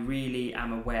 I really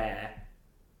am aware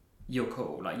you're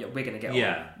cool. Like, we're going to get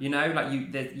on. You know? Like,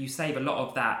 you save a lot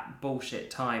of that bullshit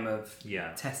time of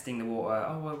testing the water.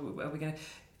 Oh, are we going to...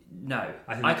 no.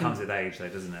 I think it comes with age, though,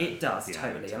 doesn't it? It does, Yeah,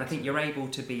 totally. And I think you're able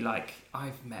to be like,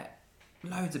 I've met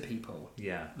loads of people.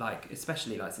 Yeah. Like,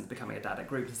 especially like since becoming a dad at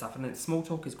groups and stuff. And then small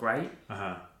talk is great.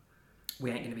 We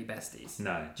ain't going to be besties.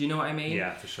 No. Do you know what I mean?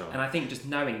 Yeah, for sure. And I think just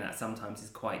knowing that sometimes is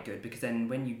quite good, because then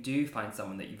when you do find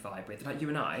someone that you vibe with, like you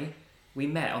and I, we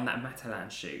met on that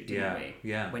Matalan shoot, didn't we?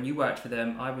 Yeah. When you worked for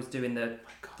them, I was doing the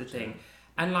thing. Yeah.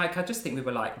 And like, I just think we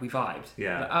were like, we vibed.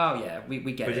 Yeah. Like, oh yeah, we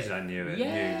get it. We just knew it.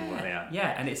 Yeah.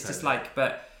 Yeah. And it's just like,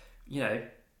 but, you know,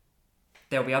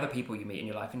 there'll be other people you meet in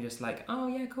your life and you're just like, oh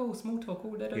yeah, cool, small talk,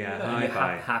 all that. Yeah, and you're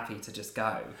happy to just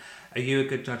go. Are you a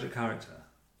good judge of character?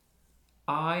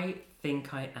 I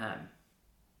think I am.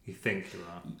 You think you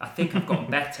are? I think I've gotten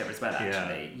better as well,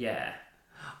 actually. Yeah.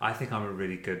 I think I'm a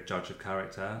really good judge of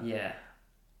character. Yeah.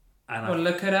 And well,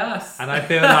 look at us. And I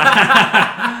feel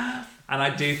like... and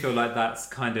I do feel like that's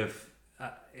kind of...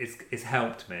 it's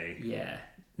helped me. Yeah.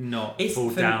 Not fall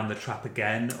down the trap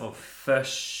again of... For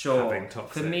sure. Having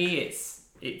toxic. For me,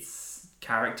 it's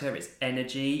character, it's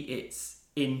energy, it's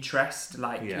interest.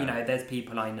 Like, you know, there's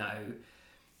people I know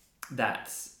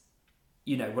that...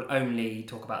 you know, will only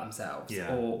talk about themselves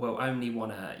or will only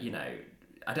want to, you know,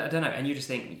 I don't know. And you just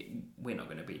think, we're not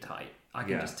going to be tight. I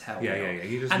can just tell. Yeah.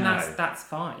 You just and know. that's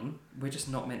fine. We're just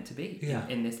not meant to be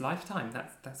in this lifetime.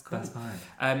 That's cool. That's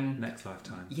fine. Next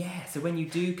lifetime. Yeah. So when you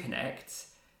do connect,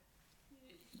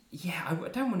 I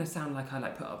don't want to sound like I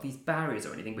like put up these barriers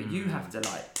or anything, but you have to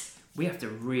we have to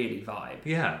really vibe.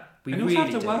 Yeah. We and you really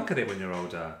also have to work at it when you're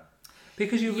older.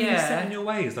 Because you're really set in your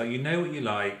ways. Like, you know what you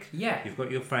like. Yeah. You've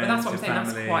got your friends, but that's what I'm saying.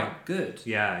 family. That's quite good.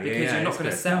 Yeah. Because you're not going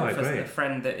to settle for a the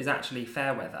friend that is actually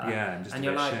fair weather. Yeah, and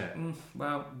you're like,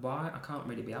 well, why? I can't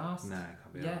really be asked. No, I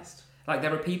can't be asked. Like,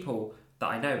 there are people that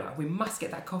I know, like, we must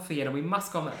get that coffee and we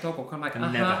must go on that dog walk. I'm like,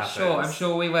 sure, I'm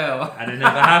sure we will. And it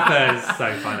never happens.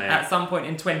 So funny. At some point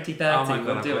in 2030, oh my God,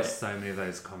 we'll do it. I've got so many of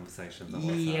those conversations on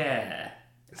WhatsApp. Yeah.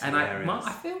 It's and hilarious.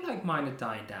 I feel like mine are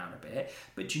dying down a bit.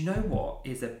 But do you know what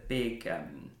is a big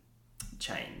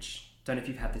change? Don't know if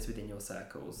you've had this within your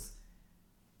circles.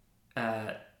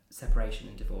 Separation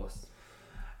and divorce.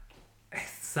 It's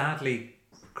sadly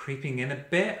creeping in a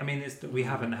bit. I mean, we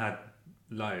haven't had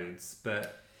loads,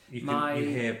 but you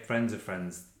hear friends of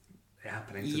friends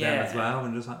happening to them as well,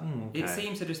 and just like, okay. It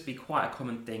seems to just be quite a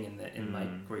common thing in my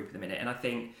group at the minute, and I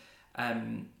think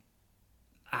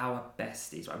our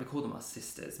besties, right? We call them our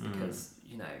sisters because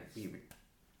you know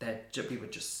we were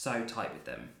just so tight with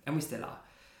them, and we still are.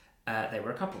 They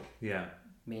were a couple. Yeah.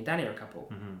 Me and Danny are a couple.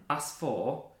 Mm-hmm. Us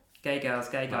four, gay girls,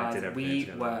 gay guys, we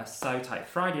were so tight.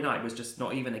 Friday night was just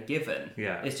not even a given.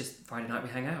 Yeah. It's just Friday night we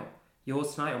hang out.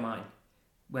 Yours tonight or mine?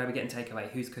 Where are we getting takeaway?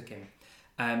 Who's cooking?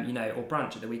 You know, or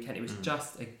brunch at the weekend. It was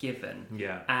just a given.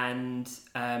 Yeah. And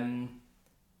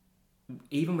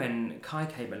even when Kai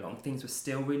came along, things were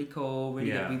still really cool,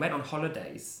 really good. We went on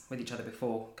holidays with each other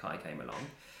before Kai came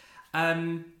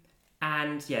along.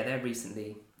 And yeah, they're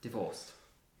recently divorced.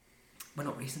 Well,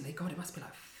 not recently. God, it must be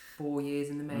like 4 years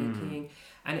in the making.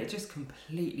 And it just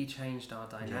completely changed our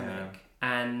dynamic.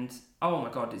 Yeah. And oh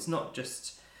my God, it's not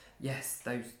just... Yes,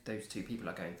 those two people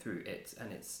are going through it,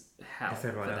 and it's hell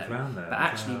for them. Around there, but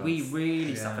actually, we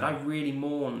really suffered. I really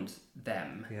mourned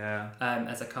them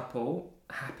as a couple.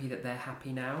 Happy that they're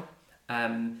happy now.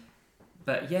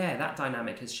 But yeah, that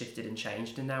dynamic has shifted and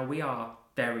changed, and now we are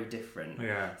very different.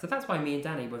 Yeah. So that's why me and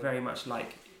Danny were very much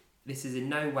like, this is in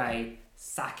no way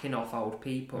sacking off old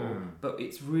people, but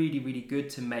it's really, really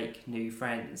good to make new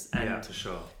friends. And for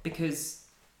sure. Because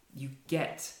you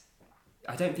get...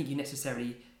 I don't think you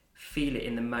necessarily... feel it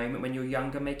in the moment when you're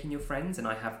younger making your friends, and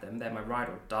I have them. They're my ride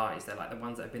or dies. They're like the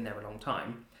ones that have been there a long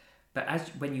time. But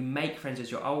when you make friends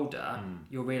as you're older,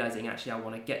 you're realising, actually, I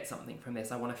want to get something from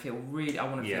this. I want to feel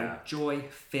feel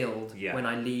joy-filled when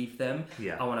I leave them.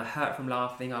 Yeah. I want to hurt from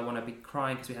laughing. I want to be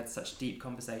crying because we had such deep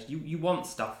conversation. You want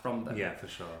stuff from them. Yeah, for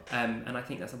sure. And I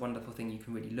think that's a wonderful thing you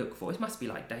can really look for. It must be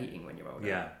like dating when you're older.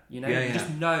 Yeah. You know, you just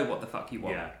know what the fuck you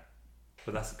want. Yeah.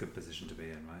 But that's a good position to be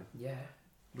in, right? Yeah.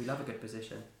 We love a good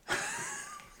position.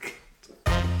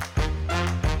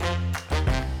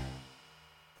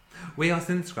 We asked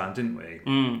Instagram, didn't we?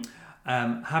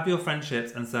 Have your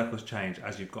friendships and circles changed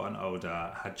as you've gotten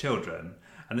older, had children?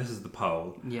 And this is the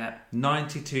poll. Yeah.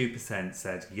 92%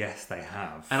 said yes, they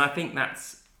have. And I think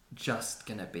that's just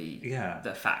going to be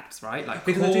the facts, right? Like,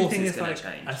 because I do think it's like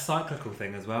change. A cyclical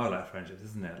thing as well, like friendships,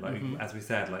 isn't it? Like, as we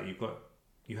said, like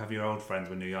you have your old friends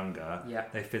when you're younger. Yeah.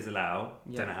 They fizzle out.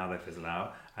 Yeah. Don't know how they fizzle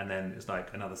out. And then it's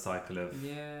like another cycle of...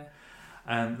 Yeah.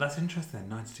 That's interesting,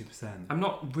 92%. I'm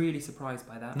not really surprised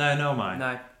by that. No, nor am I.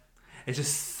 No. It's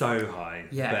just so high.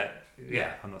 Yeah. But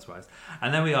yeah, I'm not surprised.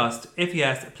 And then we asked, if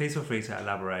yes, please feel free to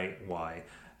elaborate why.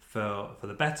 for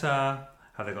the better?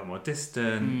 Have they got more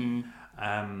distant?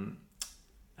 And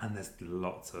there's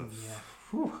lots of...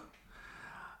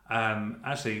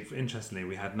 actually, interestingly,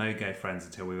 we had no gay friends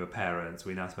until we were parents.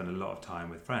 We now spend a lot of time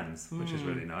with friends, which is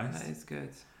really nice. That is good.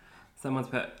 Someone's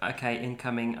put, okay,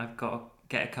 incoming, I've got to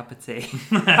get a cup of tea.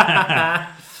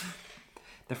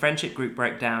 The friendship group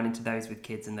broke down into those with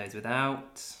kids and those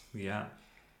without. Yeah.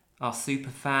 Our super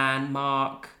fan,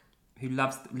 Mark, who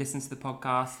listens to the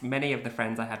podcast. Many of the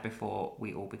friends I had before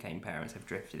we all became parents have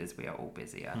drifted as we are all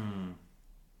busier.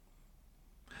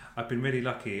 I've been really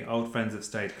lucky. Old friends have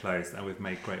stayed close and we've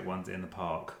made great ones in the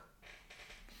park.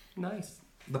 Nice.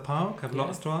 The park? Have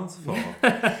lots to answer for.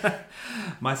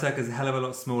 My circle is a hell of a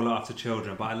lot smaller after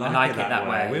children, but I like it that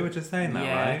way. We were just saying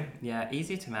that, right? Yeah,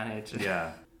 easier to manage.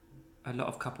 Yeah. A lot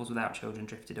of couples without children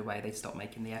drifted away. They stopped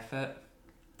making the effort.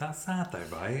 That's sad though,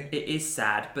 right? It is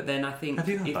sad, but then I think... Have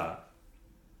you had that?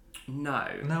 No.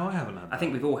 No, I haven't had that. I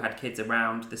think we've all had kids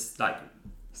around this,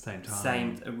 same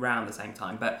time. Around the same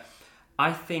time, but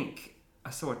I think I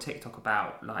saw a TikTok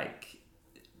about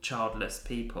childless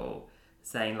people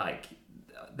saying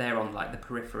they're on the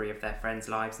periphery of their friends'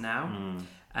 lives now,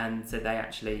 and so they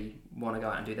actually want to go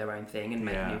out and do their own thing and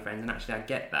make new friends. And actually, I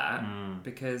get that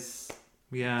because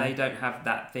they don't have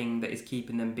that thing that is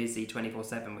keeping them busy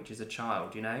 24/7, which is a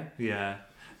child. You know? Yeah,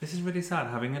 this is really sad.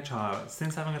 Having a child.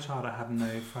 Since having a child, I have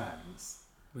no friends.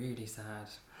 Really sad.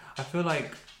 I feel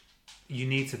like you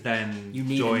need to then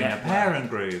join a parent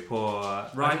group or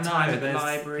time at the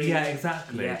library. Yeah,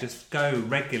 exactly. Yeah. Just go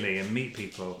regularly and meet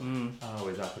people. Oh,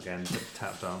 he's up again,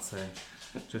 tap dancing.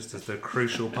 Just as the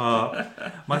crucial part.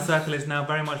 My circle is now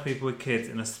very much people with kids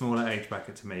in a smaller age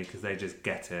bracket to me because they just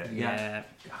get it. Yeah.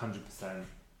 100%.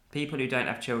 People who don't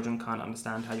have children can't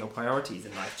understand how your priorities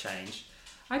in life change.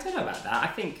 I don't know about that. I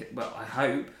think, I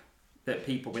hope that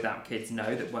people without kids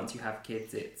know that once you have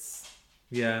kids, it's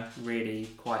really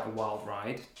quite a wild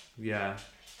ride. Yeah.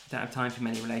 Don't have time for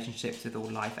many relationships with all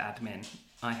life admin.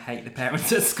 I hate the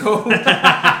parents at school.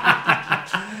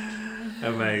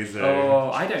 Amazing.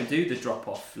 Oh, I don't do the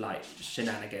drop-off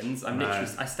shenanigans.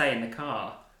 I stay in the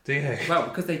car. Do you? Well,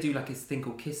 because they do this thing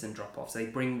called kiss and drop-off. So they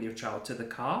bring your child to the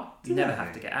car. You never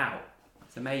have to get out.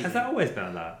 It's amazing. Has that always been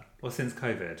like that? Or since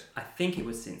COVID? I think it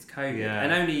was since COVID. Yeah,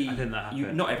 and only I think that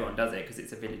happened. not everyone does it because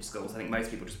it's a village school. So I think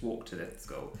most people just walk to the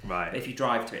school. Right. But if you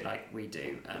drive to it like we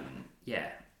do,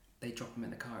 they drop them in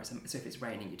the car. So if it's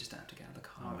raining, you just don't have to get out of the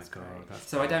car. Oh my God. That's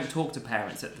so I don't talk to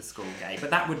parents at the school gate,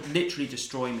 but that would literally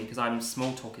destroy me because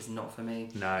small talk is not for me.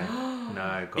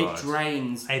 No, God. It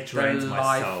drains my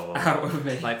life soul out of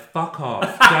me. Fuck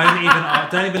off.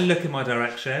 Don't even look in my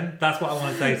direction. That's what I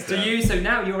want to say to them. So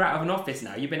now you're out of an office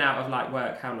now. You've been out of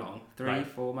work how long?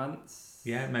 3-4 months?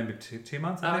 Yeah, maybe 2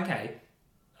 months. Oh, okay.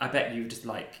 I bet you've just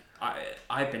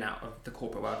I've been out of the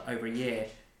corporate world over a year.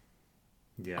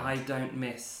 Yeah. I don't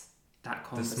miss that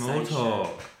conversation. The small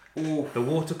talk. Ooh. The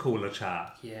water cooler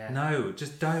chat. Yeah. No,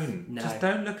 just don't. No. Just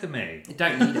don't look at me. You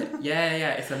don't need it.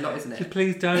 Yeah, it's a lot, isn't it? Just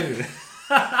please don't.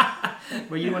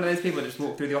 Were you one of those people that just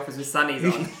walk through the office with sunnies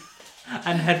on?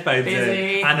 And headphones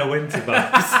in. And a winter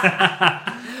bus.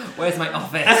 Where's my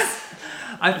office?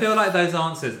 I feel like those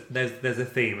answers, there's a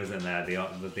theme, isn't there? The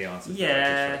answers that I just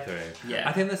read through. Yeah.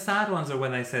 I think the sad ones are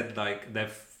when they said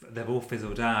they've all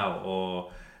fizzled out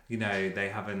or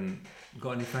they haven't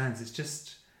got any friends. It's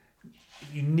just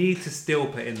you need to still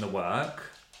put in the work.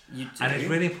 You do. And it's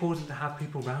really important to have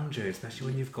people around you, especially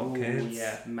when you've got kids.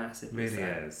 Yeah, massively. Really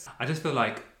is. I just feel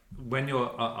like when you're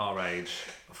at our age,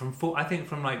 from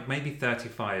maybe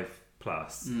 35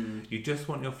 plus, you just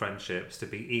want your friendships to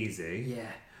be easy.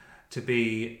 Yeah. To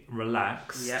be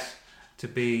relaxed, to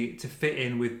fit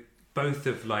in with both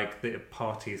of the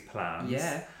party's plans,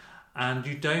 and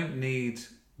you don't need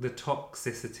the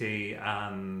toxicity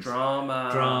and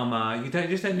drama. You don't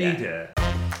need it.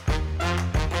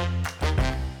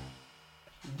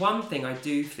 One thing I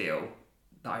do feel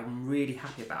that I'm really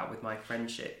happy about with my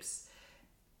friendships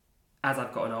as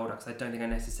I've gotten older, because I don't think I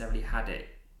necessarily had it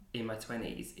in my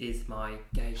 20s, is my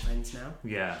gay friends now.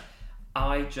 Yeah.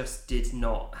 I just did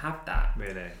not have that.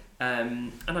 Really?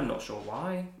 And I'm not sure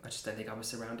why. I just don't think I was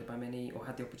surrounded by many or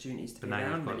had the opportunities to be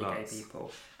around many gay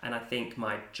people. And I think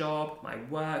my job, my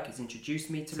work has introduced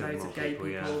me to loads of gay people.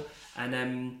 Yeah.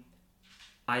 And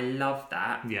I love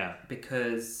that. Yeah.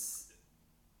 Because,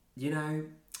 no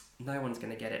one's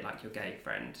going to get it like your gay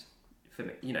friend. For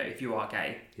me, if you are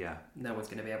gay, no one's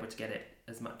going to be able to get it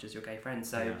as much as your gay friend.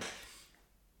 So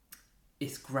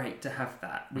it's great to have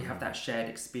that. We have that shared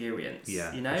experience.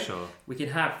 Yeah, for sure. We can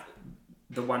have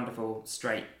the wonderful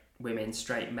straight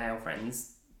male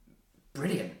friends.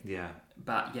 Brilliant. Yeah.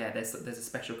 But there's a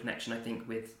special connection, I think,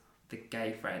 with the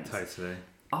gay friends. Totally.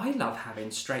 I love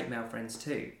having straight male friends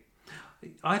too.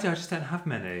 I just don't have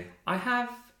many. I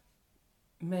have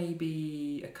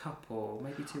maybe a couple,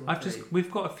 maybe 2 or 3. We've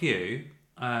got a few,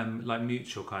 like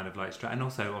mutual kind of like straight, and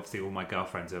also obviously all my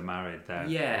girlfriends who are married, or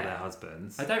their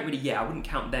husbands. I don't really, I wouldn't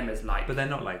count them as like... But they're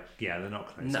not like, they're not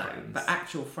close friends. No, but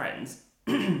actual friends,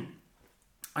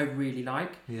 I really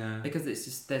like. Yeah. Because it's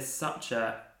just, there's such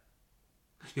a...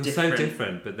 You're so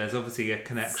different, but there's obviously a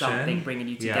connection. Something bringing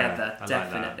you together, I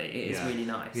definitely. like that. It is really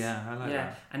nice. Yeah, I like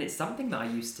that. And it's something that I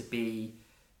used to be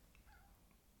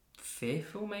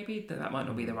fearful, maybe, that might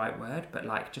not be the right word, but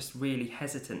like just really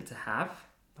hesitant to have.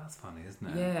 That's funny, isn't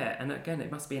it? Yeah, and again,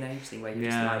 it must be an age thing where you're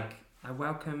just like, I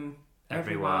welcome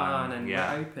everyone and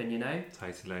we're open, you know?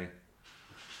 Totally.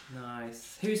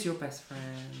 Nice. Who's your best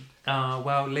friend?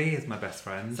 Well, Lee is my best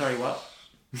friend. Sorry, what?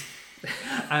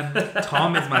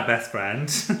 Tom is my best friend.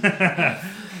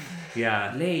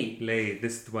 Yeah. Lee.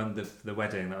 This is the one, the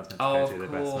wedding that I was meant to go to, the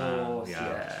best man.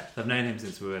 Yeah. I've known him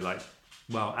since we were like,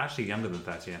 well, actually younger than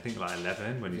 13. I think like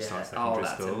 11 when you start secondary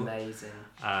school. Oh, that's amazing.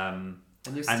 And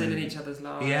you're still in each other's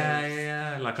lives.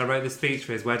 Yeah. Like I wrote the speech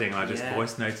for his wedding and I just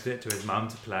voice noted it to his mum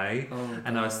to play.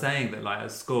 And I was saying that like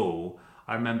at school,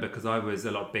 I remember because I was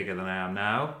a lot bigger than I am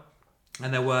now.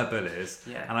 And there were bullies,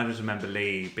 and I just remember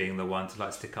Lee being the one to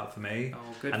like stick up for me. Oh,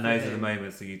 good. And those are the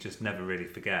moments that you just never really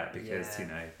forget because you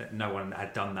know that no one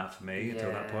had done that for me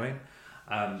until that point.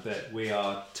 But we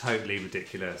are totally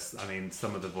ridiculous. I mean,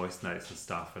 some of the voice notes and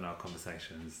stuff in our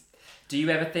conversations. Do you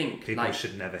ever think people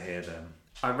should never hear them?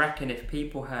 I reckon if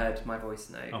people heard my voice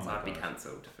notes, I'd be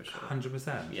cancelled for sure.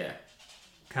 100%. Yeah.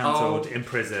 Cancelled,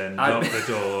 imprisoned, lock the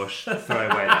door, throw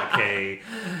away that key,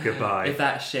 goodbye. If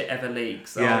that shit ever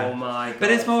leaks, oh my god.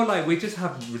 But it's more like we just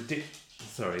have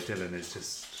Sorry, Dylan is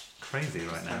just crazy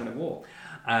right now. Having a walk.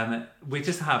 We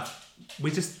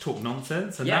just talk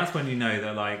nonsense, and that's when you know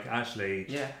that like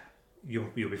actually you'll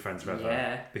be friends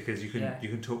forever because you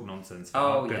can talk nonsense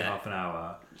for a good half an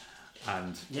hour,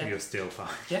 and you're still fine.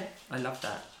 Yeah, I love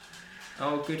that.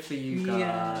 Oh, good for you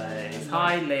guys.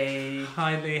 Hi, Lee.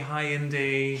 Hi,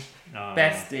 Indy. Oh.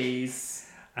 Besties.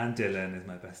 And Dylan is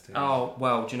my bestie. Oh,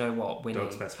 well, do you know what? Winnie.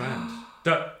 Dog's best friend.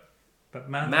 But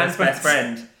man's best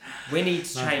friend.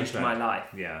 Winnie's changed my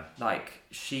life. Yeah. Like,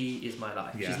 she is my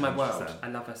life. Yeah, she's my 100%. world. I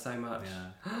love her so much. Yeah.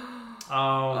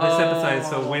 This episode's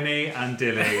for Winnie and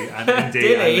Dilly and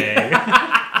Indy and me.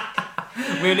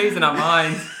 We're losing our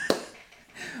minds.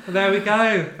 Well, there we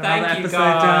go. Thank you,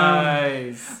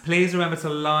 guys. Done. Please remember to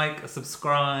like,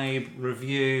 subscribe,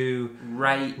 review,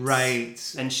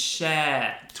 rate, and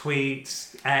share.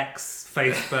 Tweet, X,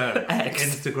 Facebook,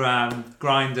 Instagram,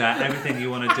 Grindr, everything you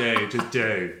want to do, just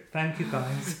do. Thank you,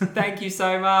 guys. Thank you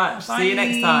so much. Bye. See you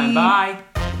next time. Bye.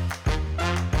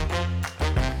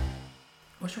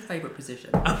 What's your favourite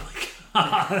position? Oh my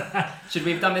god. Should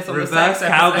we have done this on Reverse the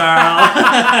sex cowgirl.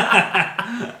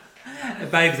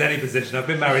 Babes, any position. I've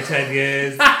been married 10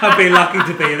 years. I've been lucky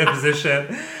to be in a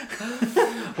position.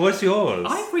 What's yours?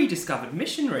 I've rediscovered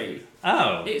missionary.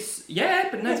 Oh. It's, but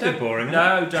no, that's a bit boring.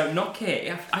 No, don't knock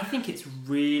it. I think it's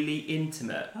really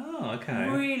intimate. Oh, okay.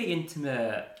 Really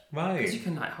intimate. Right. Because you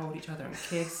can like hold each other and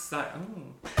kiss. Like,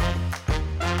 oh.